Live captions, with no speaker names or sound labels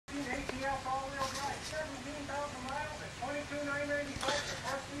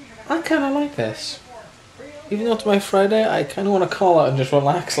I kind of like this. Even though it's my Friday, I kind of want to call out and just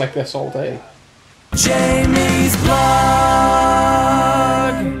relax like this all day. Jamie's Blog!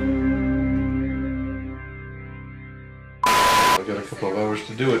 I've got a couple of hours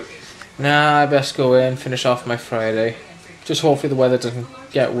to do it. Nah, I best go in, finish off my Friday. Just hopefully the weather doesn't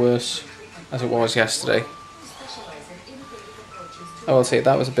get worse as it was yesterday. I will say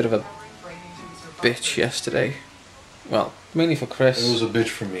that was a bit of a bitch yesterday. Well, mainly for Chris. It was a bitch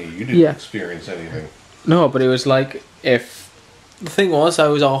for me. You didn't experience anything. No, but it was like if... The thing was, I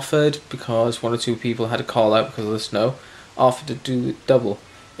was offered, because one or two people had to call out because of the snow, offered to do double.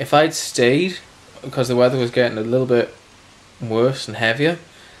 If I'd stayed, because the weather was getting a little bit worse and heavier,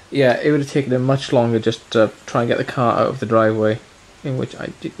 yeah, it would have taken them much longer just to try and get the car out of the driveway, in which I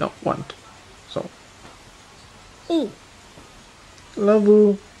did not want. So... Ooh. Love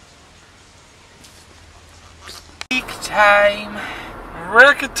you. Peak time.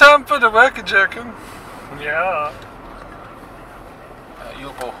 Record time for the record jerking. Yeah.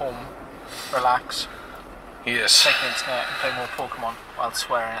 You'll go home, relax, Yes. take the internet and play more Pokemon while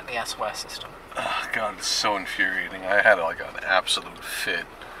swearing at the SOS system. Oh, God, it's so infuriating. I had like an absolute fit.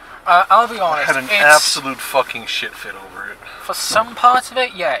 I'll be honest, I had an absolute fucking shit fit over it. for some parts of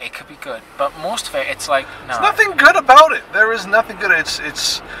it, yeah, it could be good, but most of it, it's like, no. There's nothing good about it. There is nothing good.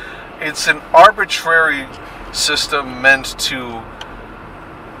 It's an arbitrary system meant to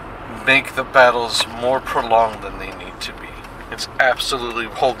make the battles more prolonged than they need to be. It's absolutely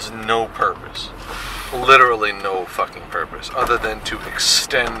holds no purpose. Literally no fucking purpose, other than to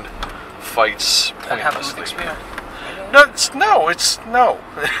extend fights pointlessly. No, it's no.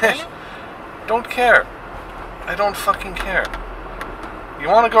 Don't care. I don't fucking care. You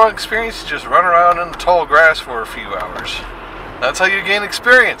want to go experience, just run around in the tall grass for a few hours. That's how you gain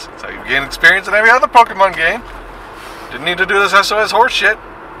experience. That's how you gain experience in every other Pokemon game. Didn't need to do this SOS horse shit.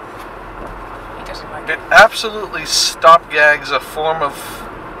 It absolutely stopgags a form of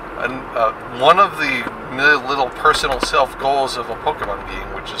one of the little personal self goals of a Pokemon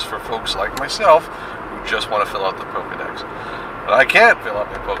game, which is for folks like myself who just want to fill out the Pokedex. But I can't fill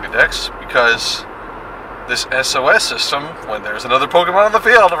out my Pokedex because this SOS system, when there's another Pokemon on the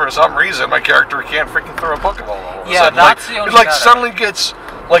field, for some reason my character can't freaking throw a Pokeball all of a sudden. That's the only it suddenly gets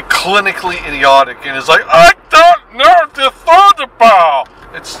like clinically idiotic and is like, I don't know to throw the ball.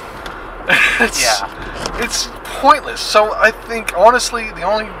 It's pointless. So I think, honestly, the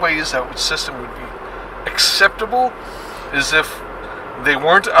only ways that system would be acceptable is if they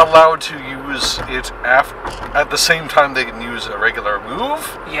weren't allowed to use it at the same time they can use a regular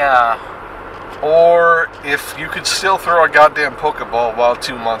move. Yeah. Or if you could still throw a goddamn Pokeball while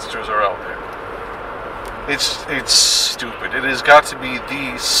two monsters are out there. It's stupid. It has got to be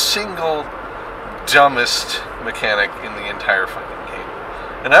the single dumbest mechanic in the entire fucking game.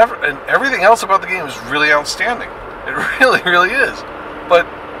 And everything else about the game is really outstanding. It really, really is. But,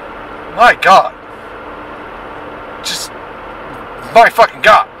 my God. Just, my fucking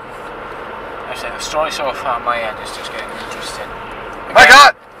God. Actually, the story so far on my end is just getting interesting. My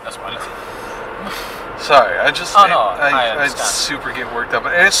God! That's what it is. Sorry, I understand. super get worked up.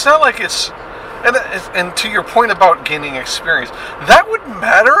 And it's not like it's... And to your point about gaining experience, that would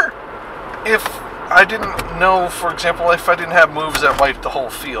matter if I didn't know, for example, if I didn't have moves that wiped the whole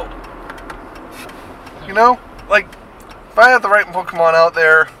field. You know? Like, if I had the right Pokemon out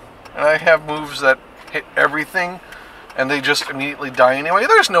there, and I have moves that hit everything, and they just immediately die anyway,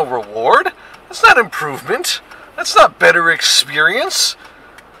 there's no reward. That's not improvement. That's not better experience.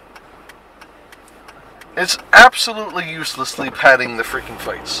 It's absolutely uselessly padding the freaking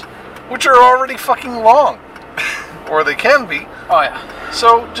fights, which are already fucking long. Or they can be. Oh, yeah.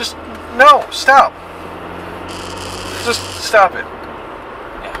 So, just, no, stop. Just stop it.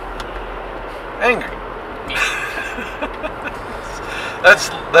 Yeah. Angry.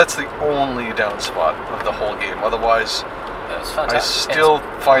 That's the only down spot of the whole game. Otherwise, I still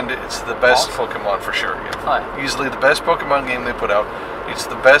find it's the best Pokemon for sure. Yeah. Easily the best Pokemon game they put out. It's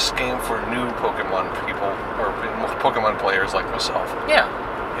the best game for new Pokemon people, or Pokemon players like myself. Yeah.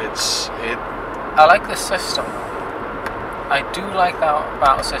 I like this system. I do like that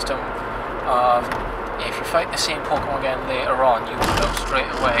battle system. If you fight the same Pokemon again later on, you will know straight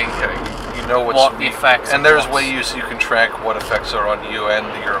away. Yeah, you know what the effects. And there's ways you can track what effects are on you and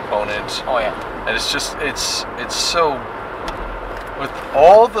your opponent. Oh yeah. And it's just it's so, with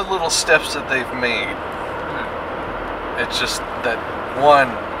all the little steps that they've made, it's just that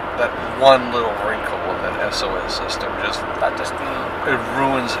one little wrinkle with that SOS system it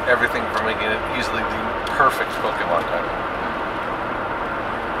ruins everything for making it easily the perfect Pokemon type.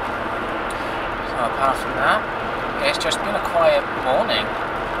 So apart from that, it's just been a quiet morning.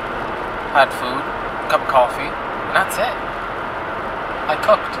 had food, a cup of coffee, and that's it. I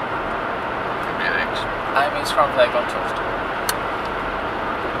cooked. You made eggs. I made scrambled egg on toast.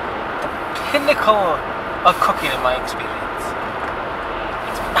 The pinnacle of cooking in my experience.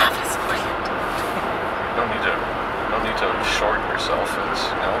 It's marvelous and brilliant. No need to short yourself.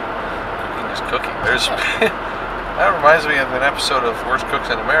 It's, cooking is cooking. There's that reminds me of an episode of Worst Cooks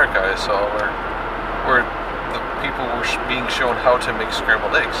in America I saw where the people were being shown how to make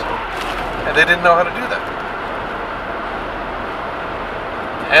scrambled eggs, and they didn't know how to do that.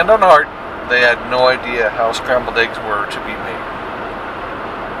 Hand on heart, they had no idea how scrambled eggs were to be made.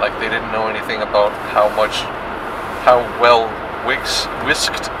 Like, they didn't know anything about how well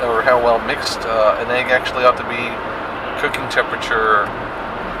whisked or how well mixed an egg actually ought to be, cooking temperature,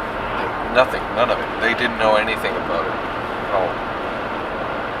 nothing, none of it. They didn't know anything about it at all.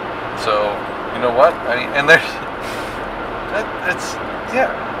 So, you know what? I mean, and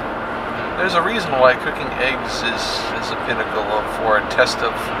there's a reason why cooking eggs is a pinnacle or a test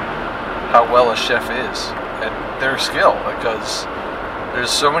of how well a chef is at their skill, because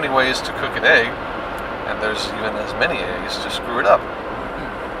there's so many ways to cook an egg, and there's even as many ways to screw it up.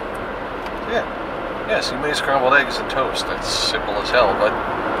 Yeah. Yes, you made scrambled eggs and toast. That's simple as hell, but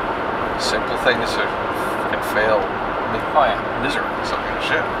simple things can fail miserably. Something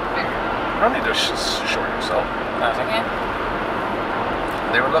shit. You don't need to short yourself. Not again.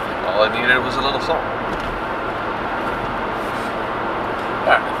 They were lovely. All I needed was a little salt.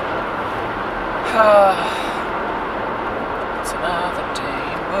 It's another day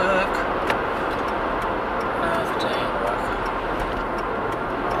in work. Another day in work.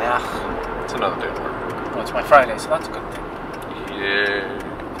 Yeah. It's another day at work. Well, it's my Friday, so that's a good thing. Yeah.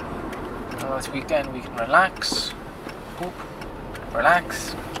 Well, this weekend we can relax, poop,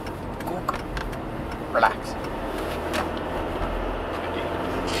 relax, cook, relax.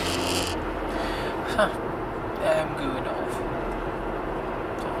 Huh. I'm going off.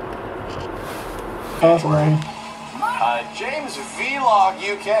 James Vlog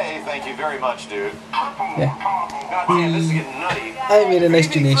UK, thank you very much, dude. Yeah. God damn, this is getting nutty. I made a nice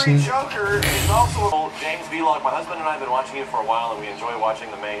donation. Joker is also James Vlog. My husband and I have been watching you for a while, and we enjoy watching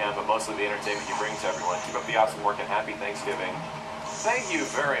the mayhem, but mostly the entertainment you bring to everyone. Keep up the awesome work and happy Thanksgiving. Thank you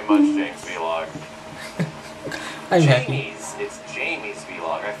very much, James Vlog. I'm happy. It's Jamie's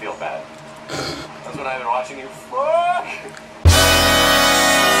Vlog. I feel bad. That's what I've been watching you. Fuck!